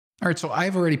All right, so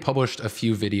I've already published a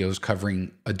few videos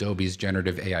covering Adobe's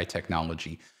generative AI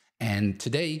technology. And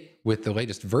today, with the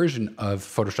latest version of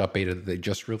Photoshop Beta that they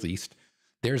just released,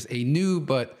 there's a new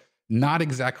but not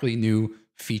exactly new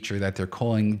feature that they're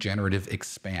calling Generative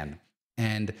Expand.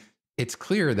 And it's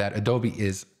clear that Adobe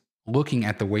is looking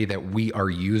at the way that we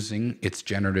are using its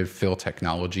Generative Fill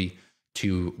technology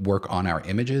to work on our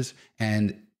images.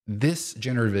 And this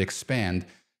Generative Expand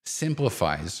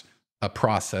simplifies a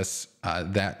process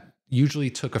that usually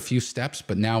took a few steps,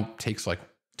 but now takes like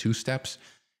 2 steps.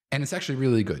 And it's actually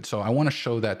really good. So I want to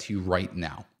show that to you right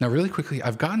now. Now, really quickly,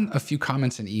 I've gotten a few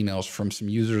comments and emails from some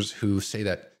users who say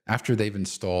that after they've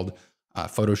installed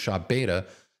Photoshop Beta,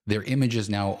 their image is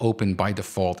now open by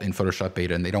default in Photoshop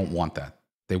Beta, and they don't want that.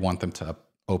 They want them to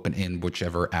open in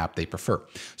whichever app they prefer.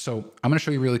 So I'm going to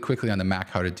show you really quickly on the Mac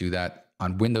how to do that.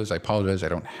 On Windows, I apologize, I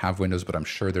don't have Windows, but I'm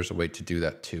sure there's a way to do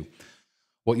that too.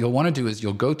 What you'll want to do is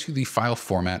you'll go to the file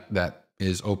format that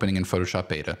is opening in Photoshop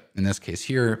Beta. In this case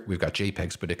here, we've got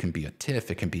JPEGs, but it can be a TIFF,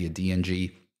 it can be a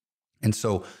DNG. And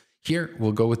so here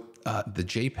we'll go with the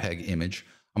JPEG image.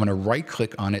 I'm going to right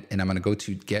click on it and I'm going to go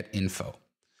to Get Info.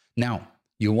 Now,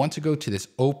 you'll want to go to this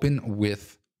Open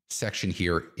With section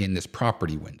here in this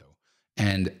property window.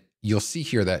 And you'll see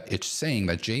here that it's saying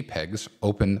that JPEGs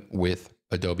open with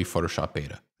Adobe Photoshop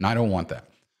Beta. And I don't want that.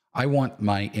 I want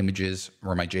my images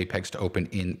or my JPEGs to open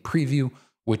in Preview,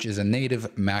 which is a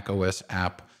native Mac OS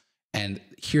app. And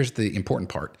here's the important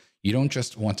part. You don't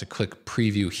just want to click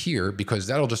Preview here because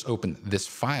that'll just open this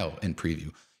file in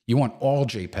Preview. You want all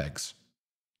JPEGs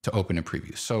to open in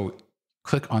Preview. So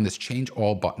click on this Change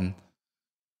All button.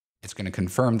 It's going to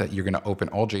confirm that you're going to open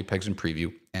all JPEGs in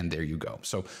Preview, and there you go.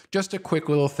 So just a quick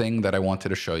little thing that I wanted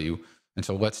to show you. And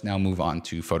so let's now move on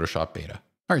to Photoshop Beta.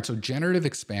 All right, so Generative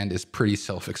Expand is pretty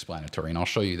self-explanatory, and I'll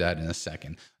show you that in a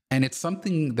second. And it's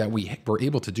something that we were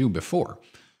able to do before,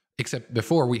 except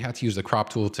before we had to use the crop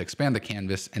tool to expand the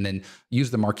canvas and then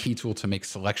use the marquee tool to make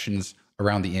selections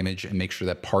around the image and make sure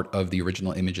that part of the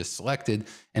original image is selected,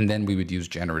 and then we would use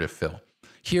Generative Fill.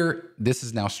 Here, this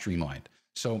is now streamlined.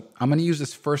 So I'm going to use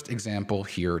this first example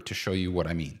here to show you what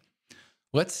I mean.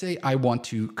 Let's say I want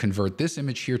to convert this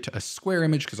image here to a square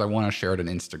image because I want to share it on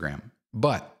Instagram.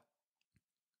 But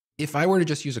if I were to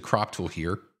just use a crop tool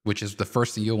here, which is the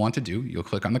first thing you'll want to do, you'll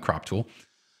click on the crop tool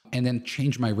and then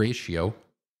change my ratio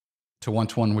to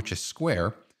 1:1, which is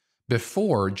square.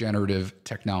 Before generative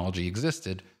technology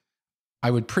existed, I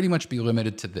would pretty much be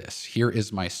limited to this. Here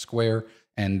is my square,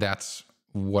 and that's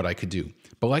what I could do.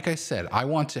 But like I said, I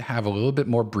want to have a little bit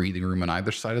more breathing room on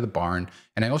either side of the barn,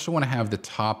 and I also want to have the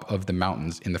top of the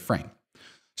mountains in the frame.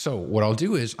 So what I'll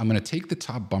do is I'm going to take the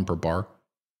top bumper bar,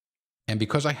 and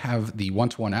because I have the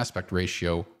 1:1 aspect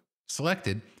ratio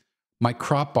selected, my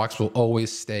crop box will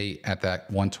always stay at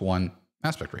that 1:1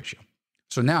 aspect ratio.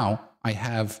 So now I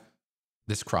have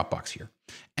this crop box here.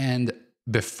 And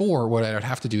before, what I would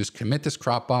have to do is commit this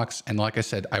crop box. And like I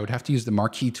said, I would have to use the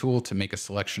marquee tool to make a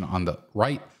selection on the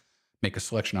right, make a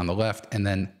selection on the left, and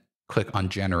then click on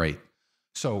Generate.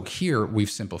 So here we've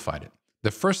simplified it.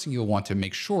 The first thing you'll want to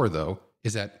make sure, though,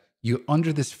 is that you,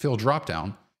 under this Fill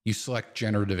dropdown, you select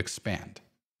Generative Expand.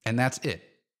 And that's it.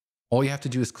 All you have to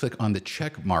do is click on the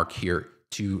check mark here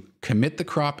to commit the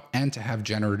crop and to have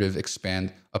Generative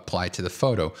Expand apply to the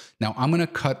photo. Now, I'm going to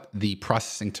cut the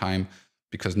processing time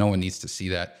because no one needs to see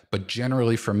that. But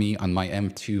generally for me on my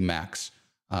M2 Max,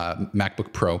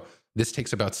 MacBook Pro, this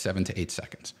takes about 7 to 8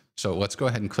 seconds. So let's go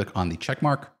ahead and click on the check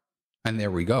mark. And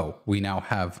there we go. We now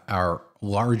have our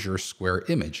larger square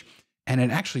image. And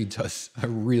it actually does a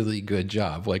really good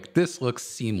job. Like, this looks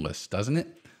seamless, doesn't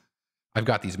it? I've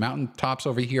got these mountain tops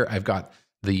over here. I've got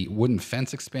the wooden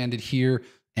fence expanded here,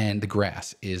 and the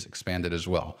grass is expanded as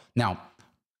well. Now,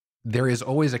 there is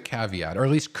always a caveat, or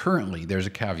at least currently there's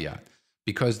a caveat,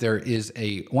 because there is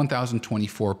a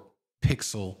 1024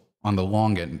 pixel on the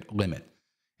long end limit.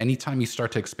 Anytime you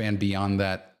start to expand beyond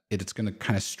that, it's going to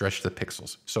kind of stretch the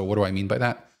pixels. So what do I mean by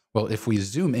that? Well, if we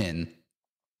zoom in,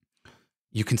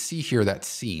 you can see here that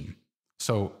seam.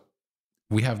 So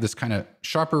we have this kind of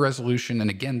sharper resolution. And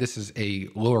again, this is a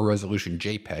lower resolution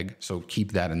JPEG, so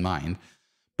keep that in mind.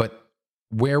 But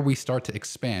where we start to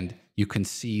expand, you can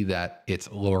see that it's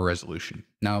lower resolution.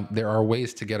 Now, there are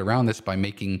ways to get around this by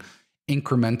making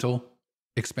incremental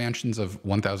expansions of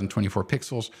 1024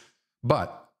 pixels.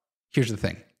 But here's the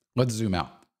thing. Let's zoom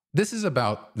out. This is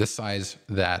about the size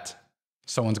that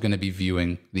someone's going to be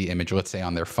viewing the image, let's say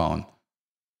on their phone.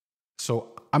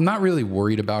 So I'm not really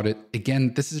worried about it.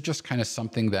 Again, this is just kind of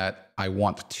something that I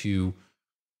want to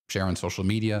share on social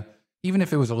media. Even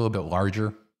if it was a little bit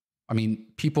larger, I mean,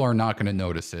 people are not going to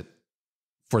notice it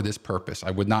for this purpose.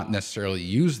 I would not necessarily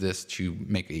use this to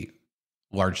make a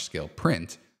large scale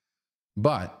print,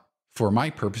 but for my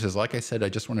purposes, like I said, I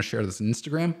just want to share this on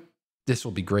Instagram. This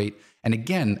will be great. And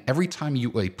again, every time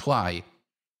you apply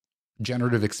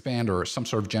generative expand or some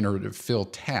sort of generative fill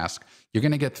task, you're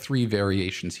going to get 3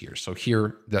 variations here. So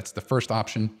here, that's the first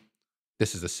option.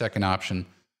 This is the second option.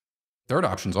 Third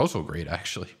option is also great,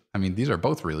 actually. I mean, these are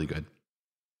both really good.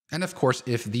 And of course,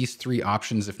 if these 3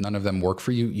 options, if none of them work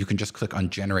for you, you can just click on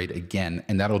generate again,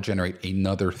 and that'll generate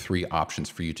another 3 options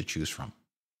for you to choose from.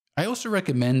 I also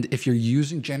recommend, if you're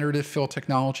using generative fill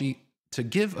technology, to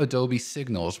give Adobe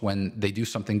signals when they do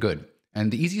something good. And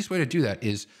the easiest way to do that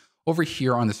is over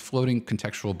here on this floating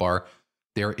contextual bar,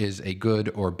 there is a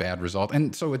good or bad result.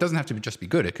 And so it doesn't have to just be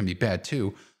good, it can be bad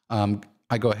too.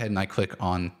 I go ahead and I click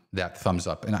on that thumbs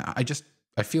up. And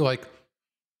I feel like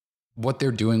what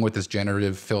they're doing with this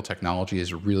generative fill technology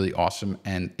is really awesome.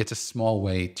 And it's a small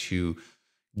way to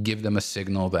give them a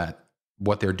signal that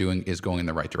what they're doing is going in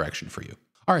the right direction for you.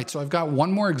 All right, so I've got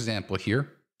one more example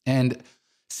here, and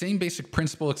same basic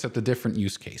principle except a different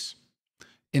use case.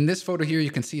 In this photo here, you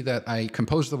can see that I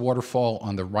composed the waterfall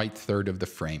on the right third of the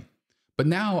frame. But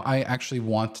now I actually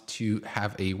want to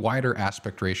have a wider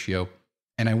aspect ratio,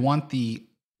 and I want the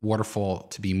waterfall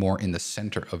to be more in the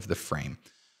center of the frame.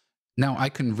 Now I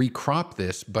can recrop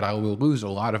this, but I will lose a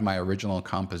lot of my original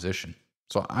composition.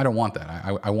 So I don't want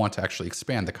that. I want to actually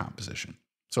expand the composition.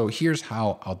 So here's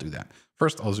how I'll do that.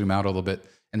 First, I'll zoom out a little bit,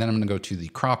 and then I'm going to go to the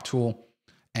crop tool.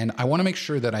 And I want to make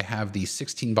sure that I have the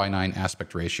 16:9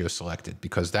 aspect ratio selected,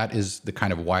 because that is the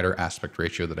kind of wider aspect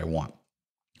ratio that I want.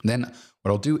 Then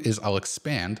what I'll do is I'll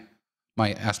expand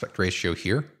my aspect ratio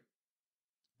here,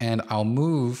 and I'll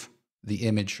move the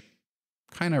image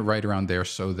kind of right around there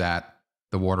so that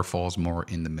the waterfall is more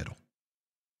in the middle.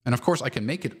 And of course, I can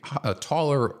make it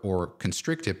taller or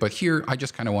constrict it, but here I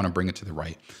just kind of want to bring it to the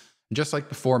right. And just like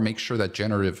before, make sure that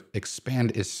Generative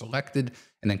Expand is selected,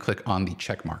 and then click on the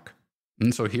check mark.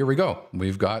 And so here we go.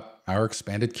 We've got our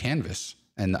expanded canvas,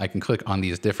 and I can click on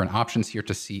these different options here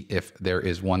to see if there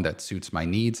is one that suits my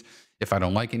needs. If I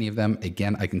don't like any of them,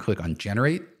 again, I can click on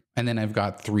generate, and then I've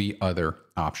got 3 other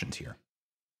options here.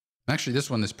 Actually, this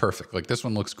one is perfect. Like, this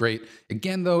one looks great.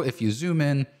 Again, though, if you zoom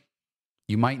in,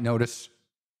 you might notice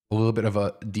a little bit of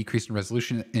a decrease in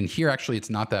resolution. And here, actually, it's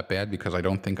not that bad because I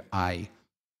don't think I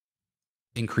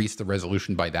increased the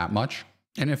resolution by that much.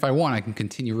 And if I want, I can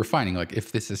continue refining. Like,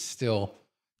 if this is still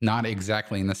not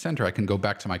exactly in the center, I can go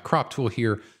back to my crop tool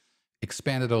here,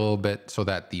 expand it a little bit so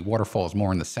that the waterfall is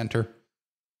more in the center.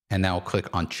 And now click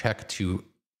on check to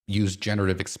use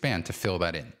Generative Expand to fill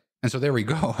that in. And so there we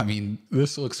go. I mean,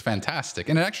 this looks fantastic.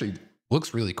 And it actually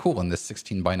looks really cool in this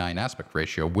 16:9 aspect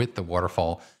ratio with the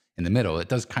waterfall in the middle. It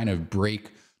does kind of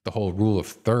break the whole rule of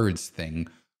thirds thing,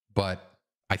 but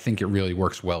I think it really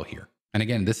works well here. And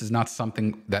again, this is not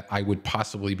something that I would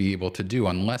possibly be able to do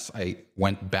unless I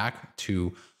went back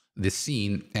to the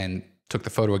scene and took the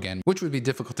photo again, which would be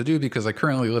difficult to do because I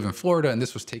currently live in Florida and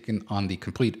this was taken on the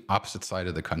complete opposite side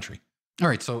of the country. All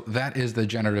right, so that is the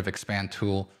Generative Expand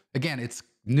tool. Again, it's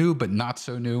new, but not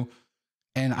so new.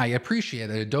 And I appreciate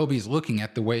that Adobe is looking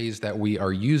at the ways that we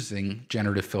are using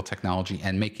generative fill technology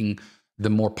and making the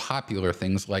more popular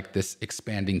things like this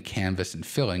expanding canvas and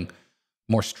filling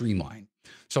more streamlined.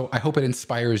 So I hope it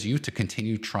inspires you to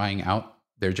continue trying out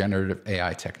their generative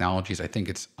AI technologies. I think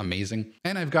it's amazing.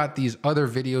 And I've got these other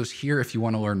videos here if you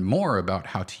want to learn more about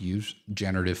how to use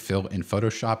generative fill in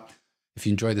Photoshop. If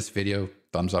you enjoyed this video,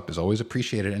 thumbs up is always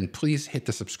appreciated. And please hit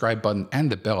the subscribe button and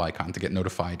the bell icon to get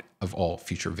notified of all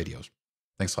future videos.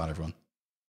 Thanks a lot, everyone.